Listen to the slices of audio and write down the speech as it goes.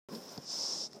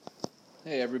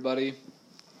Hey everybody.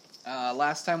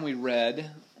 Last time we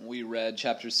read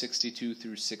chapters 62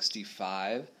 through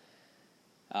 65,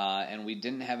 and we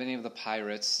didn't have any of the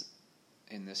pirates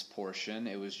in this portion.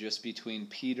 It was just between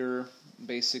Peter,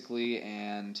 basically,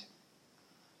 and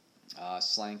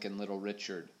Slank and Little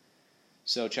Richard.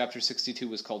 So chapter 62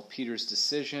 was called Peter's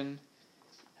Decision.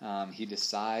 He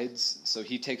decides, so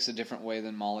he takes a different way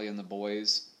than Molly and the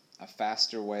boys, a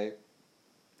faster way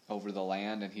over the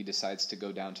land, and he decides to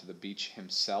go down to the beach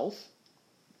himself.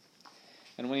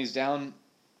 And when he's down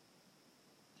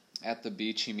at the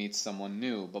beach, he meets someone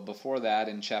new. But before that,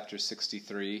 in chapter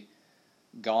 63,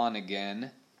 gone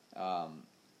again,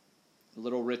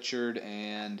 Little Richard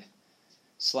and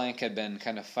Slank had been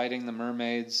kind of fighting the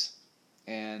mermaids,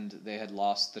 and they had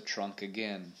lost the trunk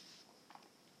again.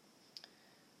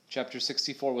 Chapter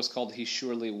 64 was called He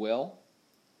Surely Will.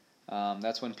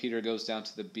 That's when Peter goes down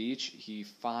to the beach. He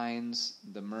finds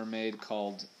the mermaid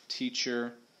called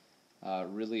Teacher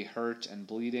really hurt and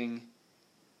bleeding,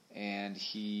 and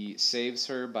he saves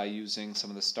her by using some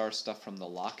of the star stuff from the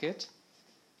locket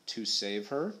to save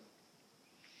her.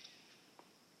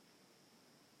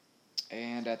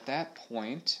 And at that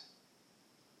point,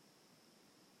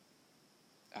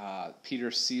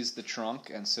 Peter sees the trunk,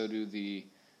 and so do the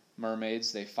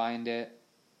mermaids. They find it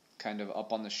kind of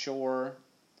up on the shore,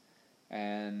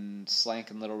 and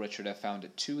Slank and Little Richard have found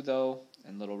it too, though,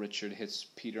 and Little Richard hits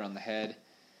Peter on the head,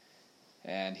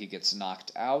 and he gets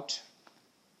knocked out,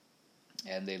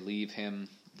 and they leave him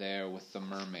there with the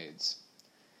mermaids.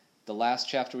 The last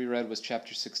chapter we read was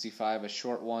chapter 65, a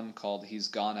short one called He's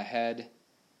Gone Ahead,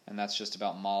 and that's just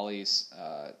about Molly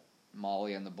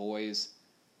and the boys.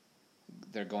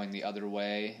 They're going the other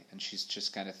way, and she's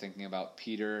just kind of thinking about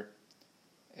Peter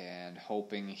and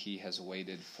hoping he has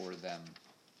waited for them,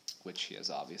 which he has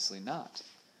obviously not.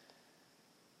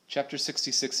 Chapter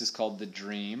 66 is called The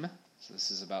Dream. So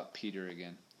this is about Peter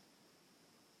again.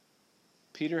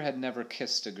 Peter had never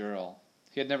kissed a girl.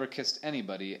 He had never kissed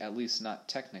anybody, at least not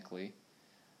technically.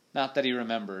 Not that he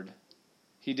remembered.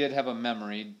 He did have a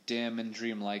memory, dim and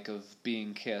dreamlike, of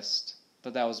being kissed,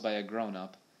 but that was by a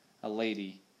grown-up, a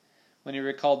lady. When he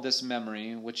recalled this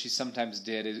memory, which he sometimes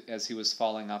did as he was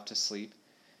falling off to sleep,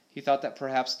 he thought that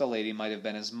perhaps the lady might have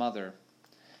been his mother.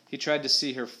 He tried to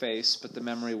see her face, but the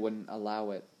memory wouldn't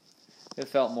allow it. It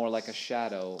felt more like a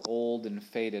shadow, old and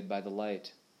faded by the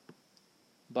light.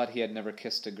 But he had never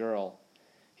kissed a girl.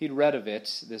 He'd read of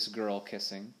it, this girl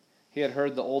kissing. He had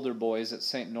heard the older boys at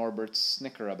St. Norbert's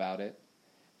snicker about it.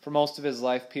 For most of his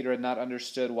life, Peter had not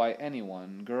understood why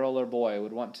anyone, girl or boy,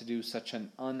 would want to do such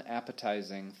an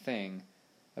unappetizing thing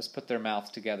as put their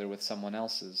mouth together with someone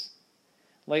else's.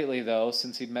 Lately, though,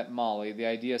 since he'd met Molly, the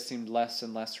idea seemed less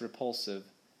and less repulsive,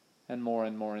 and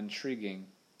more intriguing.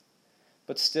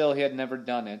 But still he had never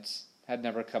done it, had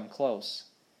never come close.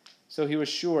 So he was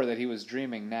sure that he was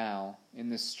dreaming now, in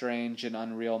this strange and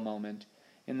unreal moment,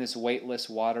 in this weightless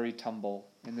watery tumble,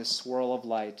 in this swirl of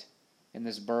light, in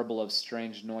this burble of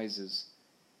strange noises.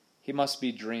 He must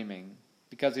be dreaming,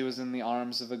 because he was in the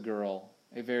arms of a girl,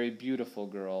 a very beautiful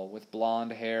girl, with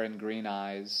blonde hair and green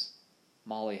eyes.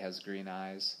 Molly has green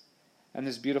eyes. And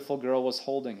this beautiful girl was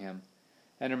holding him,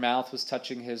 and her mouth was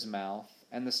touching his mouth,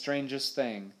 and the strangest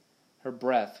thing, her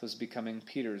breath was becoming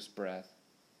Peter's breath.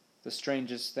 The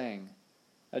strangest thing.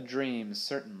 A dream,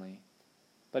 certainly.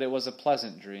 But it was a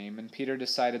pleasant dream, and Peter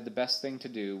decided the best thing to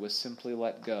do was simply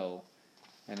let go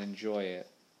and enjoy it.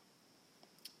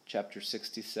 Chapter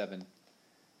 67.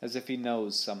 As if he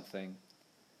knows something.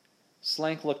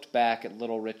 Slank looked back at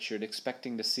Little Richard,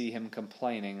 expecting to see him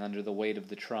complaining under the weight of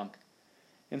the trunk.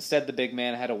 Instead, the big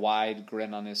man had a wide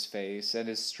grin on his face, and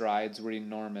his strides were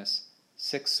enormous,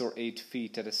 6 or 8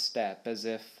 feet at a step, as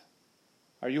if...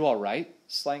 "Are you all right?"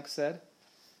 Slank said.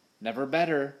 "Never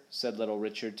better," said Little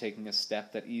Richard, taking a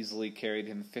step that easily carried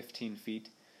him 15 feet,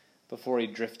 before he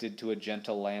drifted to a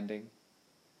gentle landing.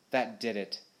 That did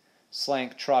it.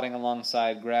 Slank, trotting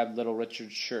alongside, grabbed Little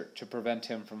Richard's shirt to prevent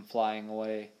him from flying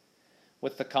away.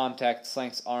 With the contact,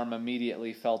 Slank's arm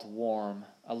immediately felt warm,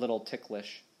 a little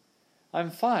ticklish. "I'm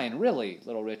fine, really,"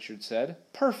 Little Richard said.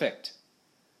 "Perfect."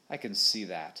 "I can see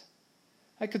that."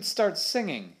 "I could start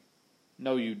singing."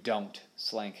 "No, you don't,"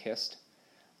 Slank hissed.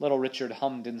 Little Richard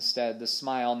hummed instead, the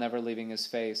smile never leaving his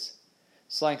face.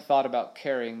 Slank thought about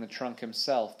carrying the trunk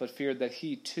himself, but feared that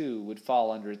he, too, would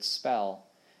fall under its spell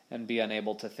and be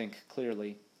unable to think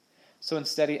clearly. So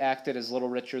instead he acted as Little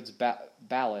Richard's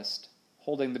ballast,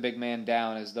 holding the big man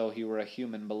down as though he were a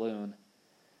human balloon.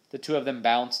 The two of them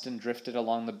bounced and drifted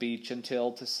along the beach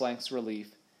until, to Slank's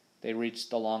relief, they reached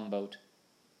the longboat.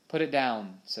 "Put it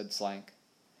down," said Slank.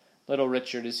 Little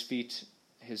Richard, his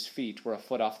his feet were a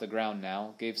foot off the ground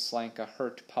now, gave Slank a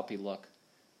hurt puppy look.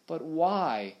 "But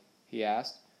why?" he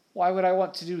asked. "Why would I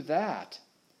want to do that?"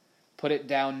 "Put it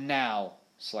down now,"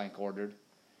 Slank ordered.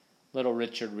 Little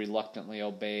Richard reluctantly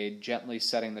obeyed, gently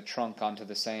setting the trunk onto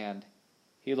the sand.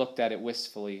 He looked at it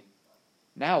wistfully.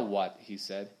 "Now what?" he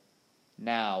said.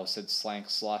 "Now," said Slank,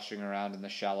 sloshing around in the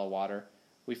shallow water,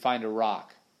 "we find a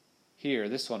rock. Here,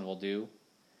 this one will do."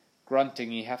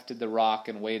 Grunting, he hefted the rock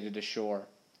and waded ashore.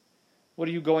 "What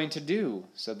are you going to do?"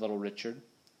 said Little Richard.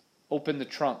 "Open the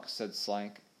trunk," said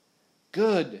Slank.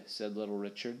 "Good," said Little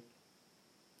Richard.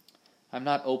 "I'm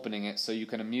not opening it so you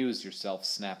can amuse yourself,"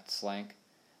 snapped Slank.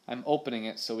 "I'm opening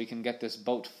it so we can get this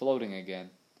boat floating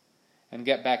again, and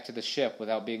get back to the ship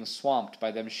without being swamped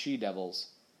by them she-devils.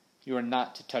 You are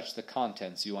not to touch the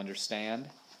contents, you understand?"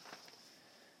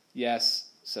 "Yes,"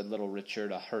 said Little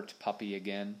Richard, a hurt puppy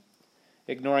again.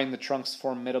 Ignoring the trunk's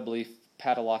formidably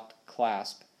padlocked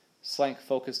clasp, Slank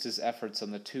focused his efforts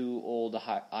on the two old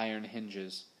iron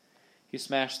hinges. He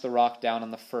smashed the rock down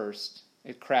on the first.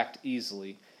 It cracked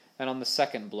easily, and on the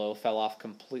second blow fell off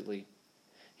completely.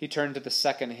 He turned to the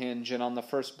second hinge, and on the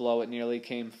first blow it nearly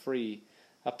came free,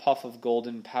 a puff of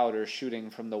golden powder shooting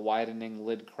from the widening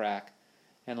lid crack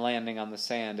and landing on the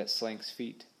sand at Slank's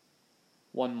feet.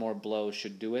 One more blow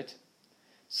should do it.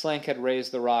 Slank had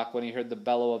raised the rock when he heard the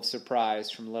bellow of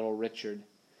surprise from Little Richard.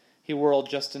 He whirled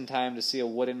just in time to see a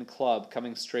wooden club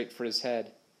coming straight for his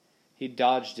head. He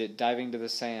dodged it, diving to the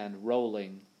sand,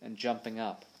 rolling and jumping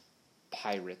up.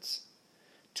 Pirates.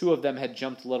 Two of them had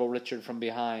jumped Little Richard from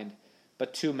behind,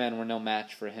 but two men were no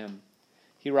match for him.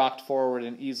 He rocked forward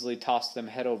and easily tossed them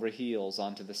head over heels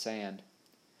onto the sand.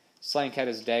 Slank had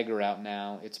his dagger out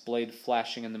now, its blade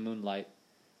flashing in the moonlight,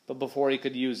 but before he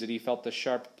could use it he felt the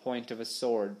sharp point of a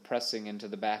sword pressing into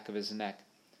the back of his neck,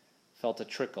 felt a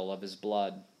trickle of his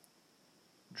blood.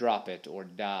 "Drop it or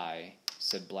die,"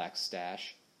 said Black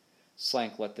Stash.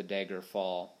 Slank let the dagger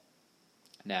fall.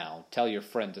 "Now, tell your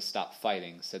friend to stop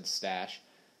fighting," said Stash,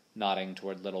 nodding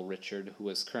toward Little Richard, who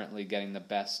was currently getting the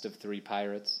best of three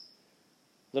pirates.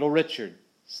 "Little Richard,"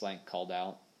 Slank called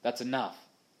out, "that's enough."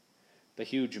 The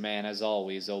huge man, as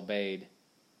always, obeyed.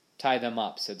 "Tie them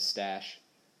up," said Stash.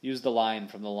 "Use the line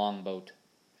from the longboat."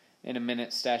 In a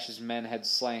minute Stash's men had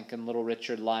Slank and Little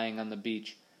Richard lying on the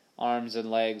beach, arms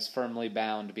and legs firmly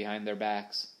bound behind their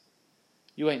backs.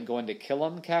 "You ain't going to kill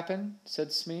 'em, Cap'n?"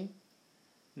 said Smee.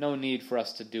 "No need for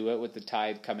us to do it with the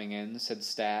tide coming in," said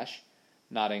Stash,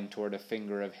 nodding toward a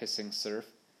finger of hissing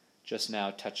surf, just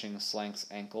now touching Slank's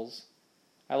ankles.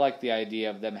 "I like the idea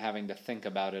of them having to think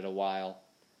about it a while.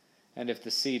 And if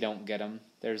the sea don't get 'em,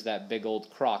 there's that big old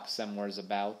croc somewheres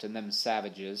about, and them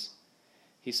savages."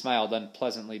 He smiled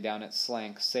unpleasantly down at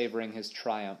Slank, savoring his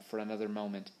triumph for another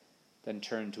moment, then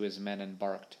turned to his men and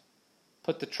barked,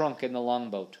 "Put the trunk in the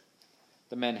longboat."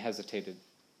 The men hesitated.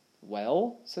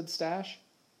 "Well?" said Stash.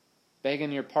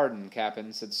 "Beggin' your pardon,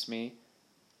 Cap'n," said Smee,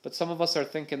 "but some of us are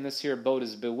thinking this here boat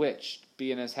is bewitched,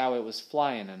 bein' as how it was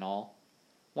flyin' and all.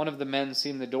 One of the men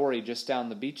seen the dory just down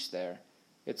the beach there.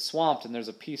 It's swamped and there's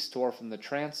a piece tore from the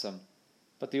transom,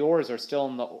 but the oars are still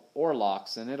in the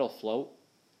oarlocks and it'll float."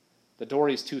 "The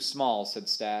dory's too small," said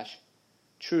Stash.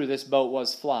 "True, this boat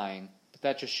was flying, but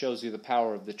that just shows you the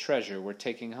power of the treasure we're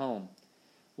taking home.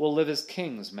 We'll live as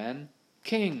kings, men.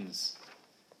 Kings!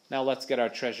 Now let's get our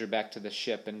treasure back to the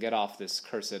ship and get off this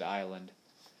cursed island."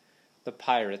 The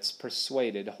pirates,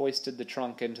 persuaded, hoisted the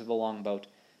trunk into the longboat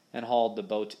and hauled the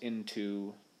boat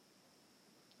into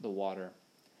the water.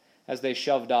 As they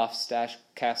shoved off, Stash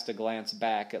cast a glance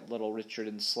back at Little Richard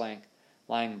and Slank,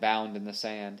 lying bound in the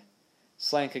sand.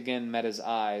 Slank again met his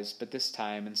eyes, but this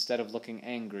time, instead of looking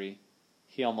angry,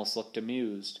 he almost looked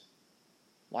amused.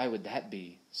 Why would that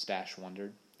be? Stash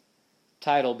wondered.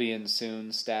 "Tide'll be in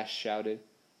soon," Stash shouted.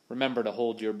 "Remember to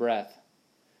hold your breath."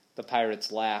 The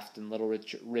pirates laughed and Little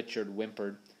Richard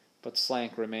whimpered, but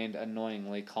Slank remained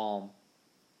annoyingly calm.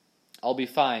 "I'll be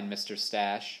fine, Mr.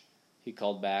 Stash," he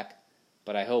called back,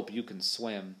 "but I hope you can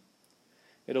swim."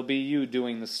 "It'll be you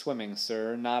doing the swimming,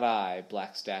 sir, not I,"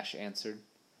 Black Stash answered.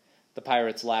 The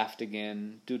pirates laughed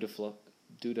again,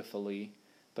 dutifully,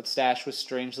 but Stash was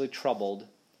strangely troubled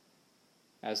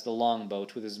as the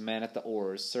longboat, with his men at the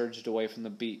oars, surged away from the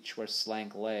beach where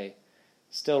Slank lay,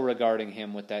 still regarding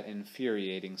him with that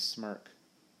infuriating smirk.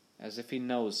 As if he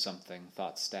knows something,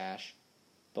 thought Stash.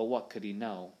 But what could he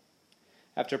know?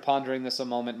 After pondering this a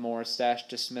moment more, Stash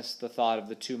dismissed the thought of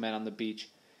the two men on the beach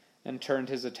and turned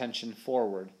his attention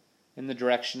forward, in the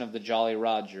direction of the Jolly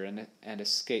Roger and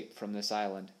escape from this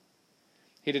island.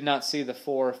 He did not see the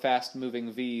 4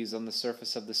 fast-moving V's on the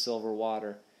surface of the silver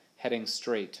water, heading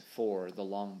straight for the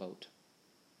longboat.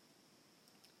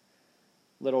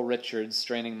 Little Richard,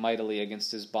 straining mightily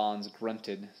against his bonds,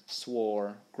 grunted,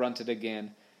 swore, grunted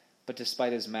again, but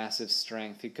despite his massive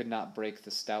strength he could not break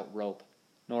the stout rope,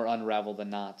 nor unravel the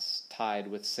knots, tied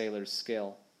with sailor's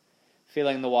skill.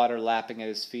 Feeling the water lapping at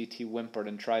his feet, he whimpered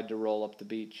and tried to roll up the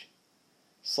beach.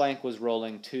 Slank was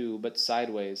rolling too, but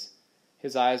sideways.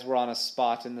 His eyes were on a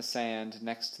spot in the sand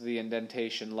next to the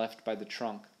indentation left by the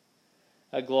trunk,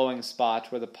 a glowing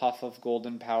spot where the puff of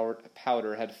golden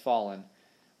powder had fallen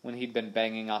when he'd been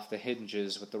banging off the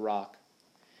hinges with the rock.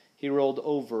 He rolled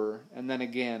over and then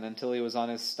again until he was on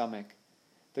his stomach,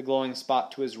 the glowing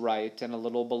spot to his right and a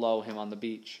little below him on the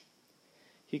beach.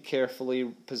 He carefully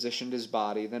positioned his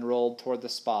body, then rolled toward the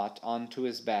spot, onto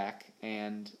his back,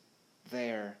 and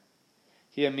there.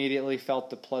 He immediately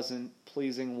felt the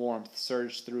pleasing warmth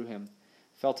surge through him,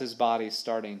 felt his body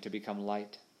starting to become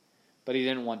light. But he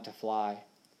didn't want to fly.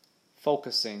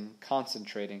 Focusing,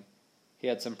 concentrating, he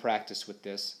had some practice with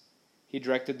this. He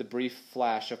directed the brief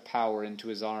flash of power into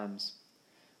his arms.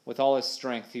 With all his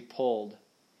strength he pulled.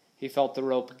 He felt the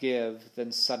rope give,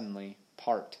 then suddenly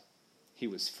part. He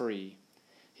was free.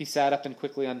 He sat up and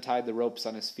quickly untied the ropes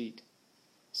on his feet.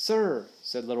 "Sir,"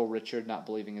 said little Richard, not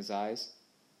believing his eyes,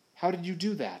 "how did you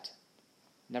do that?"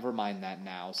 "Never mind that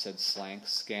now," said Slank,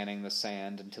 scanning the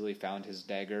sand until he found his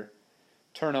dagger.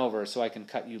 "Turn over so I can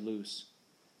cut you loose.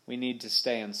 We need to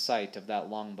stay in sight of that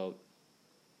longboat."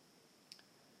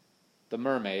 The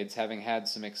mermaids, having had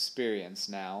some experience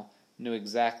now, knew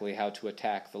exactly how to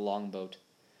attack the longboat.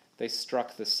 They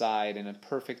struck the side in a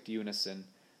perfect unison,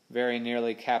 very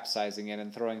nearly capsizing it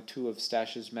and throwing two of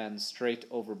Stash's men straight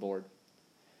overboard.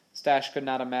 Stash could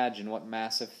not imagine what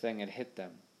massive thing had hit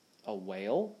them. A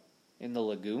whale? In the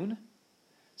lagoon?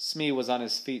 Smee was on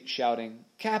his feet shouting,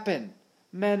 "Cap'n!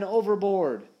 Men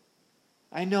overboard!"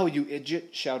 "I know, you idiot,"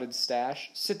 shouted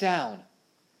Stash. "Sit down."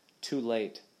 Too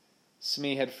late.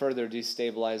 Smee had further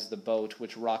destabilized the boat,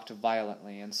 which rocked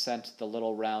violently and sent the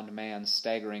little round man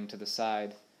staggering to the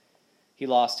side. He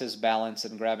lost his balance,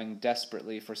 and grabbing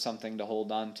desperately for something to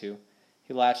hold on to,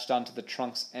 he latched onto the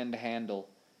trunk's end handle,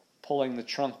 pulling the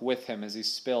trunk with him as he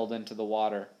spilled into the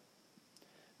water.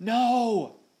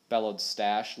 "No!" bellowed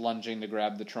Stash, lunging to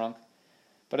grab the trunk.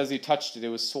 But as he touched it, it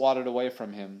was swatted away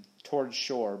from him, toward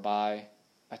shore, by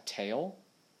a tail?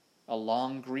 A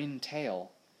long green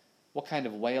tail. What kind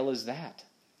of whale is that?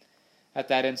 At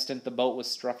that instant the boat was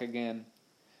struck again.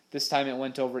 This time it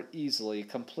went over easily,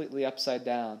 completely upside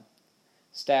down.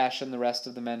 Stash and the rest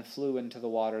of the men flew into the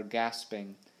water,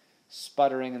 gasping,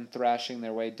 sputtering and thrashing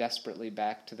their way desperately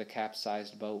back to the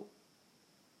capsized boat.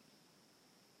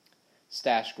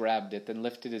 Stash grabbed it, then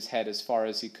lifted his head as far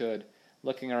as he could,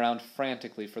 looking around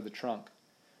frantically for the trunk.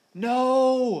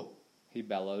 "No!" he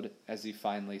bellowed as he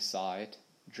finally saw it,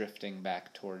 drifting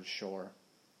back toward shore.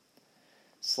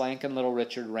 Slank and little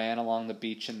Richard ran along the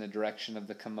beach in the direction of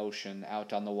the commotion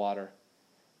out on the water.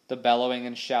 The bellowing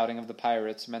and shouting of the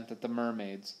pirates meant that the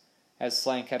mermaids, as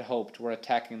Slank had hoped, were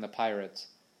attacking the pirates,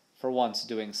 for once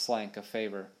doing Slank a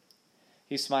favor.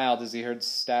 He smiled as he heard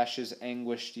Stash's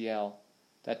anguished yell.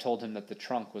 That told him that the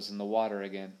trunk was in the water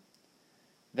again.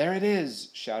 "There it is!"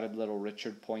 shouted little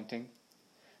Richard, pointing.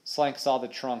 Slank saw the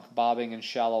trunk bobbing in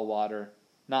shallow water,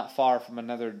 not far from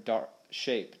another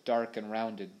shape, dark and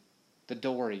rounded. The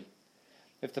dory.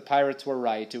 If the pirates were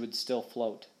right, it would still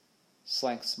float.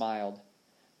 Slank smiled.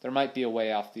 There might be a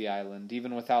way off the island,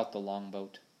 even without the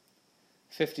longboat.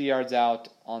 50 yards out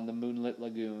on the moonlit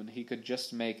lagoon, he could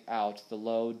just make out the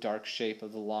low, dark shape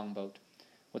of the longboat,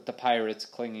 with the pirates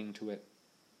clinging to it.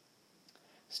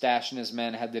 Stash and his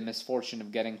men had the misfortune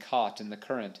of getting caught in the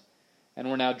current, and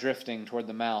were now drifting toward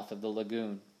the mouth of the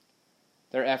lagoon,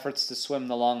 their efforts to swim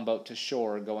the longboat to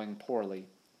shore going poorly.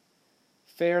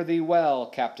 "Fare thee well,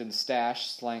 Captain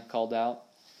Stash," Slank called out.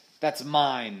 "That's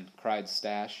mine," cried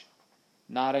Stash.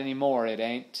 "Not any more, it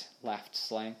ain't," laughed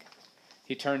Slank.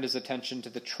 He turned his attention to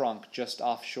the trunk just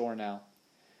offshore now.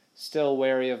 Still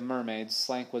wary of mermaids,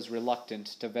 Slank was reluctant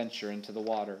to venture into the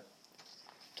water.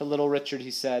 To little Richard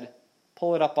he said,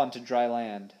 "Pull it up onto dry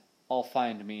land. I'll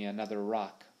find me another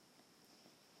rock."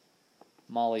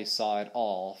 Molly saw it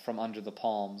all from under the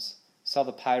palms, saw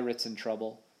the pirates in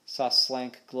trouble, saw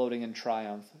Slank gloating in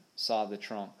triumph, saw the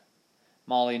trunk.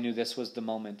 Molly knew this was the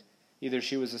moment. Either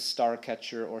she was a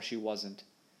Starcatcher or she wasn't.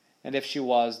 And if she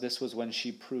was, this was when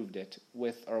she proved it,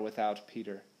 with or without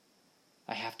Peter.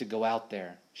 "I have to go out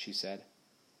there," she said.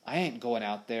 "I ain't going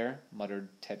out there," muttered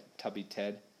Tubby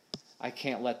Ted. "I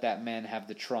can't let that man have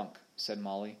the trunk," said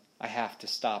Molly. "I have to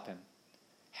stop him."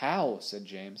 "How?" said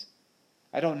James.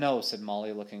 "I don't know," said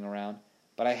Molly, looking around,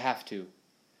 "but I have to."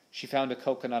 She found a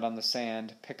coconut on the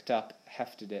sand, picked up,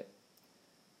 hefted it.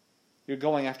 "You're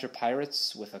going after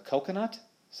pirates with a coconut?"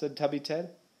 said Tubby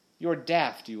Ted. "You're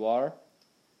daft, you are."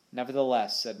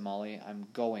 "Nevertheless," said Molly, "I'm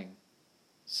going."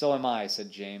 "So am I,"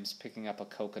 said James, picking up a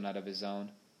coconut of his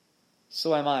own.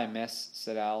 "So am I, miss,"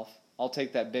 said Alf. "I'll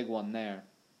take that big one there."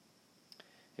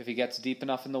 "If he gets deep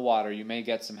enough in the water, you may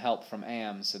get some help from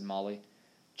Am," said Molly.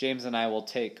 "James and I will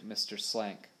take Mr.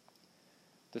 Slank."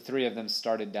 The three of them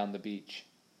started down the beach.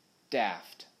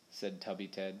 "Daft," said Tubby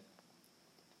Ted.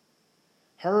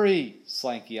 "Hurry!"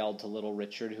 Slank yelled to little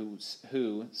Richard,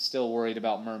 who, still worried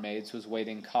about mermaids, was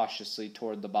wading cautiously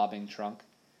toward the bobbing trunk.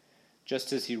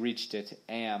 Just as he reached it,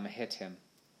 Am hit him.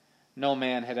 No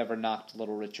man had ever knocked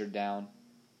little Richard down,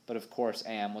 but of course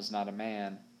Am was not a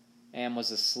man. Am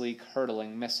was a sleek,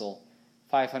 hurtling missile,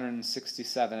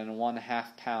 567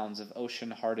 1/2 pounds of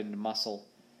ocean-hardened muscle,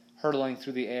 hurtling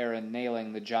through the air and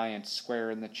nailing the giant square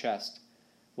in the chest,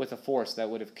 with a force that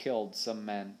would have killed some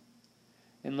men.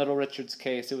 In little Richard's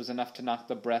case, it was enough to knock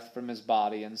the breath from his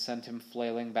body and send him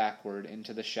flailing backward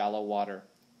into the shallow water.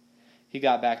 He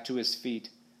got back to his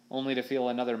feet, only to feel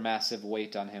another massive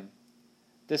weight on him.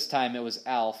 This time it was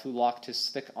Alf who locked his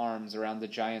thick arms around the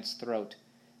giant's throat,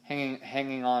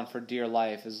 hanging on for dear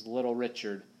life as little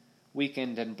Richard,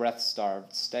 weakened and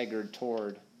breath-starved, staggered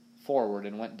forward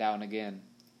and went down again.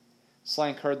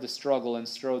 Slank heard the struggle and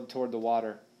strode toward the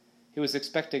water. He was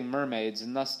expecting mermaids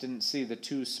and thus didn't see the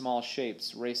two small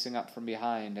shapes racing up from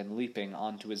behind and leaping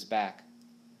onto his back.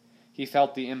 He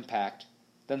felt the impact,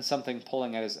 then something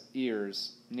pulling at his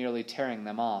ears, nearly tearing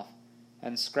them off,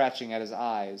 and scratching at his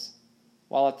eyes,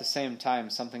 while at the same time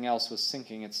something else was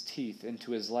sinking its teeth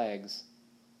into his legs.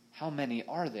 How many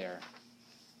are there?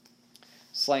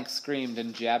 Slank screamed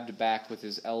and jabbed back with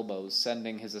his elbows,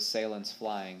 sending his assailants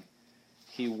flying.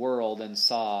 He whirled and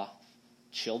saw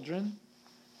children?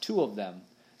 2 of them,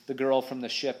 the girl from the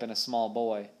ship and a small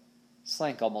boy.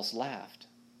 Slank almost laughed.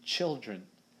 Children.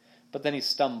 But then he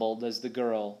stumbled as the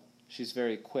girl, she's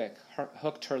very quick,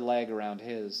 hooked her leg around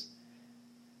his.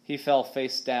 He fell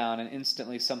face down, and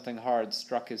instantly something hard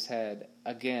struck his head,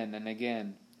 again and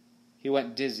again. He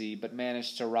went dizzy, but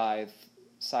managed to writhe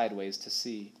sideways to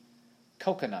see.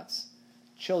 Coconuts!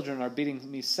 Children are beating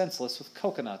me senseless with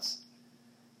coconuts!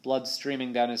 Blood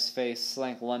streaming down his face,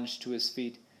 Slank lunged to his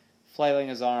feet, flailing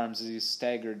his arms as he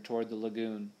staggered toward the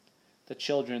lagoon, the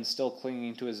children still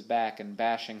clinging to his back and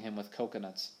bashing him with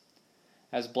coconuts.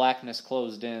 As blackness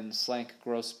closed in, Slank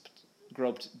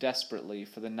groped desperately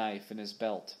for the knife in his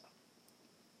belt.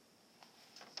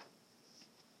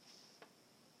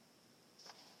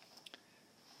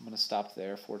 I'm going to stop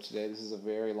there for today. This is a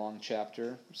very long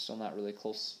chapter. We're still not really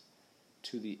close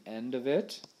to the end of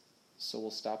it, so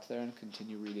we'll stop there and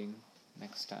continue reading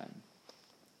next time.